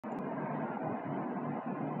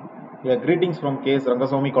Yeah, greetings from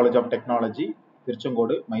K.S.Rangasamy College of Technology,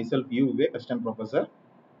 Tiruchengodu. Myself, U. Vivek, assistant professor.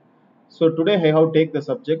 So today I have take the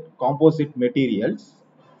subject composite materials.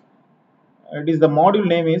 It is the module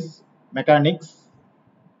name is mechanics.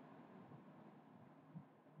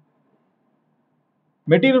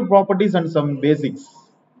 Material properties and some basics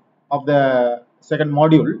of the second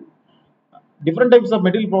module. Different types of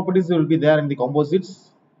material properties will be there in the composites.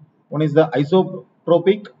 One is the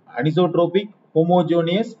isotropic, anisotropic,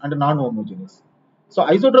 homogeneous and non-homogeneous. So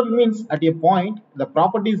isotropic means at a point the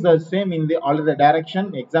properties are same in the all the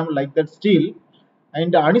direction. Example like that steel.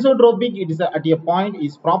 And anisotropic it is at a point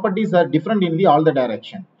its properties are different in the all the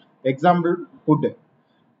direction. Example wood.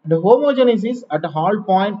 The homogeneous is at all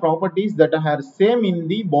point properties that are same in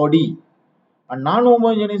the body. And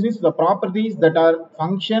non-homogeneous is the properties that are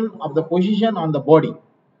function of the position on the body.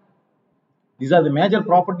 These are the major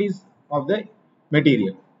properties of the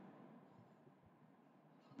material.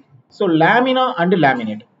 So lamina and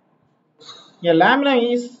laminate. A lamina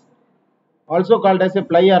is also called as a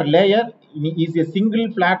ply or layer. Is a single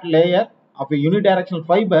flat layer of a unidirectional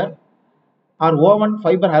fiber or woven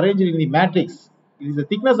fiber arranged in the matrix. It is the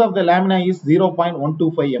thickness of the lamina is 0.125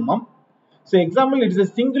 mm. So example, it is a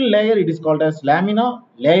single layer. It is called as lamina.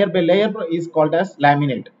 Layer by layer is called as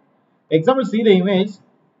laminate. Example, see the image.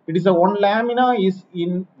 It is a one lamina is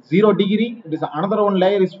in 0 degree. It is another one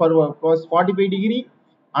layer is for plus 45 degree.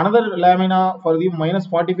 Another lamina for the minus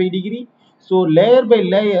 45 degree. So layer by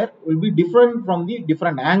layer will be different from the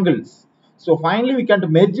different angles. So finally we can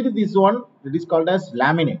merge this one. It is called as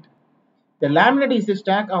laminate. The laminate is a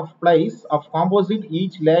stack of plies of composite.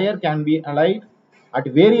 Each layer can be allied at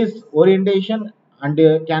various orientation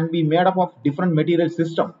and can be made up of different material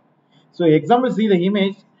system. So example, see the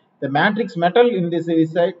image. The matrix metal in this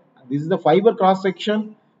side. This is the fiber cross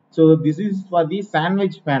section. So this is for the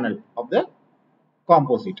sandwich panel of the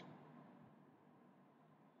composite.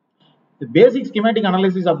 The basic schematic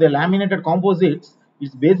analysis of the laminated composites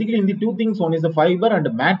is basically in the two things. One is the fiber and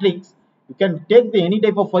the matrix. You can take the any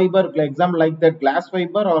type of fiber, like example like that glass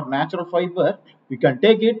fiber or natural fiber. You can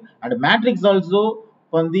take it, and matrix also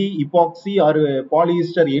from the epoxy or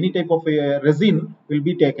polyester, any type of resin will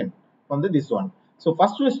be taken from this one. So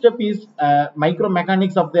first step is micro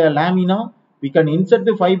mechanics of the lamina. We can insert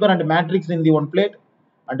the fiber and matrix in the one plate,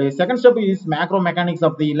 and the second step is macro mechanics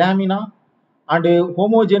of the lamina and a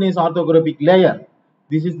homogeneous orthographic layer.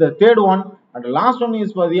 This is the third one, and the last one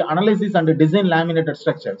is for the analysis and design laminated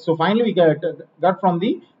structure. So finally we got from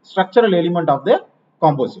the structural element of the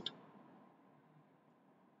composite.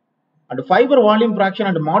 And fiber volume fraction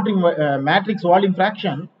and matrix volume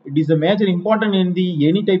fraction, it is a major important in the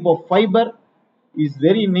any type of fiber is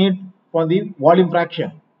very need for the volume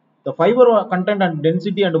fraction. The fiber content and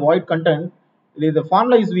density and void content, the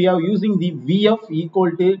formula is we are using the VF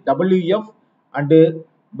equal to WF and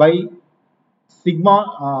by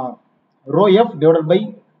sigma rho F divided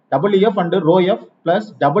by WF and rho F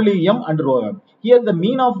plus WM and rho M. Here the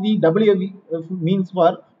mean of the WF means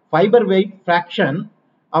for fiber weight fraction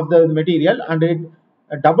of the material and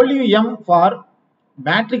WM for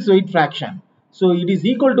matrix weight fraction. So it is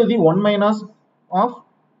equal to the 1 minus of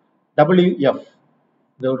WF.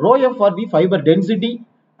 The rho F for the fiber density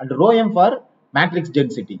and rho M for matrix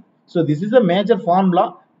density. So this is the major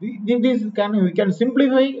formula. We can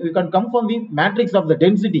simplify. We can come from the matrix of the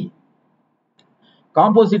density.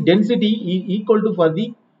 Composite density equal to for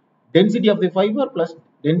the density of the fiber plus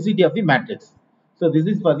density of the matrix. So this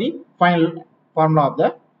is for the final formula of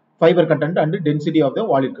the fiber content and the density of the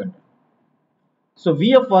volume content. So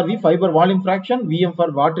VF for the fiber volume fraction, VM for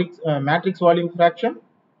matrix volume fraction.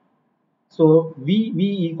 So V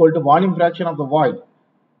equal to volume fraction of the void,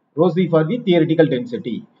 rho C for the theoretical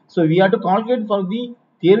density. So we have to calculate for the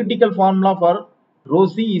theoretical formula for rho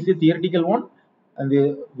C is a theoretical one, and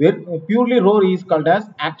the purely rho is called as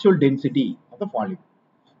actual density of the volume.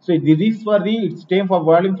 So this is for the its term for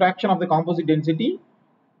volume fraction of the composite density,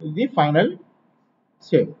 the final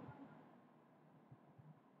step.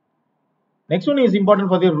 Next one is important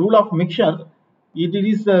for the rule of mixture. It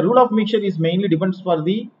is the rule of mixture is mainly depends for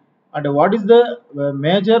the and what is the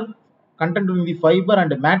major content in the fiber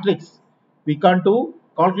and the matrix. We can to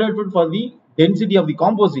calculate it for the density of the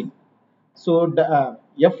composite. So the,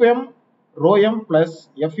 Fm rho m plus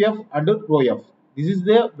Ff and rho f. This is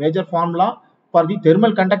the major formula for the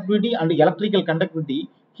thermal conductivity and electrical conductivity.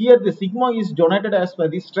 Here the sigma is denoted as per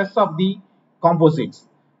the stress of the composites.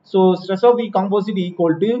 So stress of the composite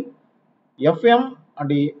equal to Fm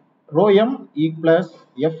and rho m e plus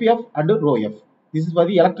Ff and rho f. This is for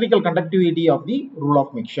the electrical conductivity of the rule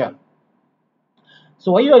of mixture.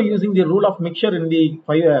 So why you are using the rule of mixture in the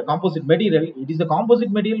composite material? It is a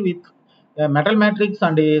composite material with a metal matrix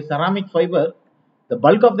and a ceramic fiber. The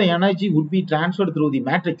bulk of the energy would be transferred through the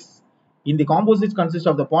matrix. In the composites consist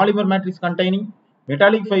of the polymer matrix containing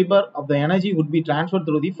metallic fiber. Of the energy would be transferred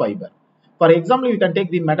through the fiber. For example, we can take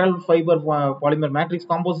the metal fiber polymer matrix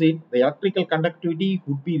composite. The electrical conductivity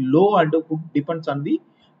would be low and would depends on the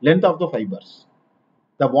length of the fibers,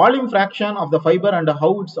 the volume fraction of the fiber, and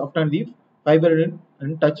how it's often the fiber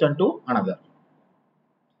in touch onto another.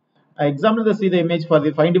 Example, see the image for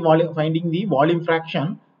the finding the volume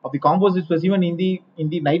fraction of the composite specimen in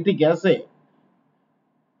the nitric acid.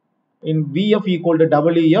 In Vf equal to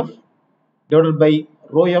Wf divided by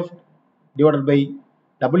rho F divided by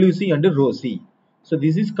Wc and rho C. So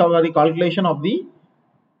this is cover the calculation of the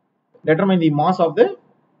determine the mass of the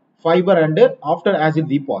fiber and after acid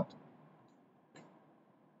depot.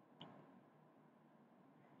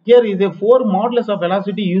 Here is a 4 modulus of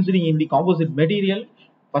velocity used in the composite material.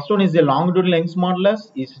 First one is the longitudinal Young's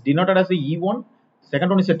modulus, is denoted as a E1. Second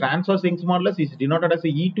one is a transverse Young's modulus, is denoted as a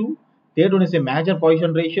E2. Third one is a major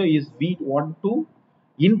Poisson ratio, is V12.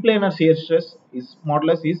 In planar shear stress is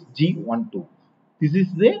modulus is G12. This is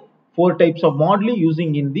the 4 types of moduli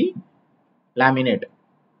using in the laminate.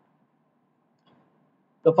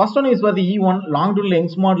 The first one is for the E1 longitudinal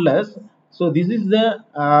Young's modulus. So this is the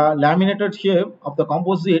laminated shape of the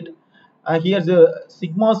composite. Here's a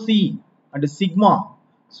sigma C and a sigma.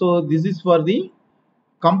 So this is for the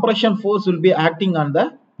compression force will be acting on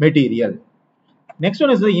the material. Next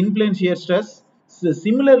one is the in-plane shear stress. So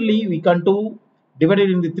similarly, we can do divided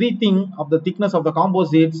into 3 things of the thickness of the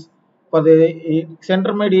composites. For the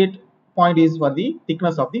intermediate point is for the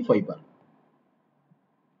thickness of the fiber.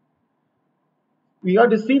 We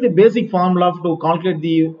have to see the basic formula to calculate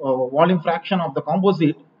the volume fraction of the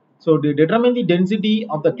composite. So to determine the density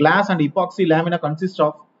of the glass and epoxy lamina consists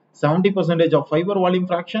of 70% of fiber volume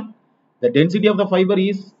fraction. The density of the fiber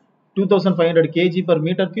is 2500 kg per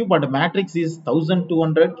meter cube and the matrix is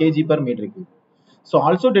 1200 kg per meter cube. So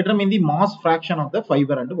also determine the mass fraction of the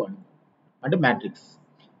fiber and volume and the matrix.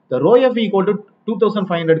 The rho F equal to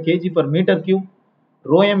 2500 kg per meter cube,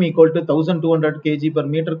 rho M equal to 1200 kg per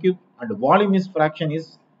meter cube, and volume is fraction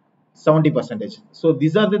is 70%. So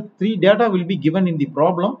these are the 3 data will be given in the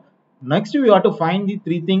problem. Next we have to find the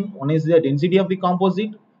 3 things. One is the density of the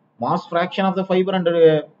composite, mass fraction of the fiber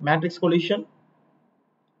under matrix collision.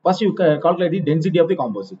 First you calculate the density of the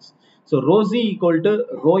composites. So rho Z equal to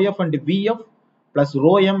rho F and Vf plus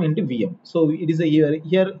rho M into Vm. So it is a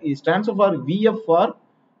here is transfer for Vf for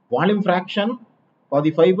volume fraction for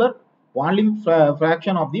the fiber, volume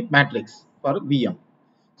fraction of the matrix for Vm.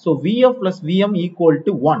 So Vf plus Vm equal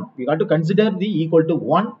to 1. We got to consider the equal to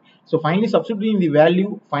 1. So finally substituting the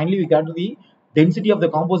value, finally we got to the density of the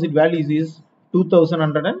composite values is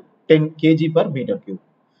 2110 kg per meter cube.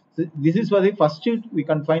 So this is for the first we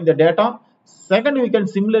can find the data. Second, we can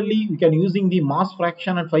similarly we can using the mass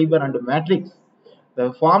fraction and fiber and matrix.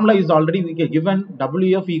 The formula is already we can given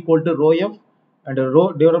Wf equal to rho F and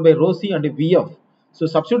rho divided by rho C and Vf. So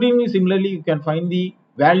substituting similarly you can find the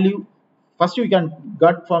value. First we can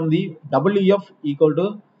get from the Wf equal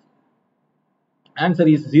to answer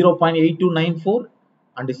is 0.8294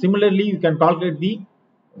 and similarly you can calculate the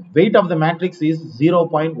weight of the matrix is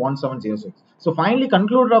 0.1706. So finally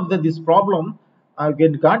concluded of this problem, I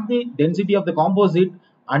got the density of the composite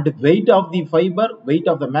and weight of the fiber, weight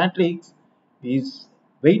of the matrix is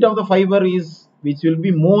weight of the fiber is which will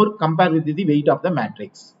be more compared with the weight of the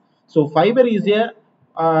matrix. So fiber is a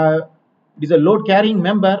it is a load carrying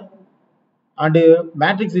member and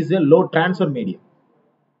matrix is a load transfer medium.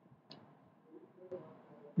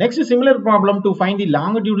 Next, a similar problem to find the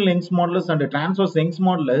longitudinal Young's modulus and the transverse Young's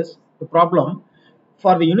modulus. The problem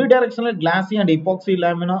for the unidirectional glassy and epoxy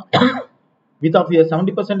lamina with of a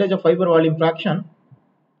 70% of fiber volume fraction,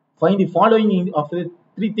 find the following of the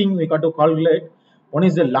 3 things we got to calculate. One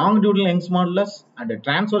is the longitudinal Young's modulus and the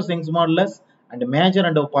transverse Young's modulus and the major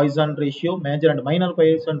and Poisson ratio, major and minor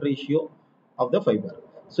Poisson ratio of the fiber.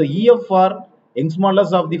 So EF for Young's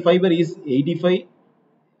modulus of the fiber is 85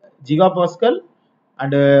 gigapascal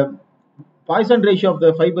and Poisson ratio of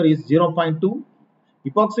the fiber is 0.2.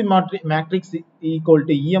 Epoxy matrix equal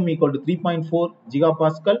to EM equal to 3.4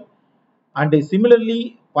 gigapascal and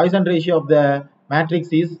similarly Poisson ratio of the matrix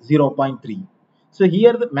is 0.3. So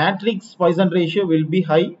here the matrix Poisson ratio will be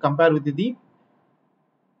high compared with the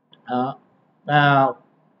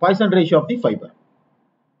Poisson ratio of the fiber.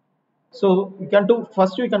 So we can do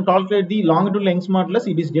first we can calculate the longitudinal Young's modulus.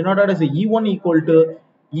 It is denoted as a E1 equal to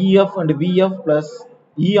EF and VF plus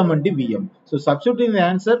EM and VM. So substituting the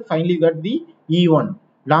answer, finally got the E1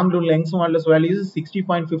 Long-run Young's modulus value is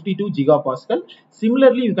 60.52 gigapascal.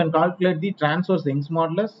 Similarly, you can calculate the transverse Young's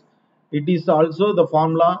modulus. It is also the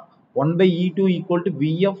formula 1 by E2 equal to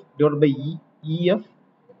Vf divided by Ef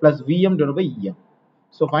plus Vm divided by Em.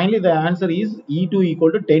 So finally, the answer is E2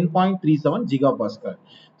 equal to 10.37 gigapascal.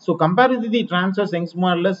 So compared with the transverse Young's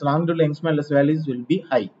modulus, long-run Young's modulus values will be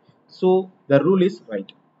high. So the rule is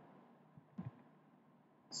right.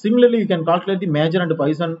 Similarly, you can calculate the major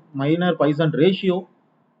and minor Poisson ratio.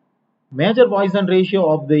 Major Poisson ratio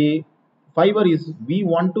of the fiber is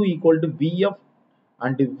V12 equal to Vf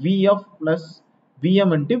and Vf plus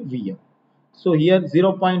Vm into Vm. So here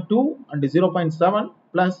 0.2 and 0.7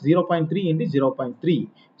 plus 0.3 into 0.3.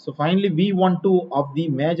 So finally V12 of the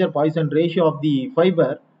major Poisson ratio of the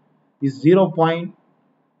fiber is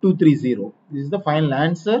 0.230. This is the final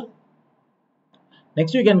answer.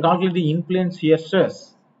 Next, you can calculate the in-plane shear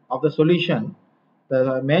stress of the solution.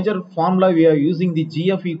 The major formula we are using the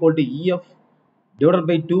GF equal to EF divided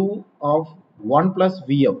by 2 of 1 plus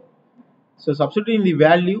VF. So substituting the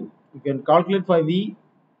value, you can calculate for the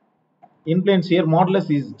in-plane shear modulus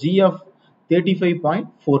is GF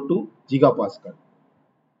 35.42 gigapascal.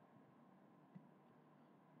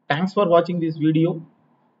 Thanks for watching this video.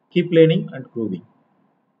 Keep learning and growing.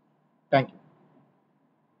 Thank you.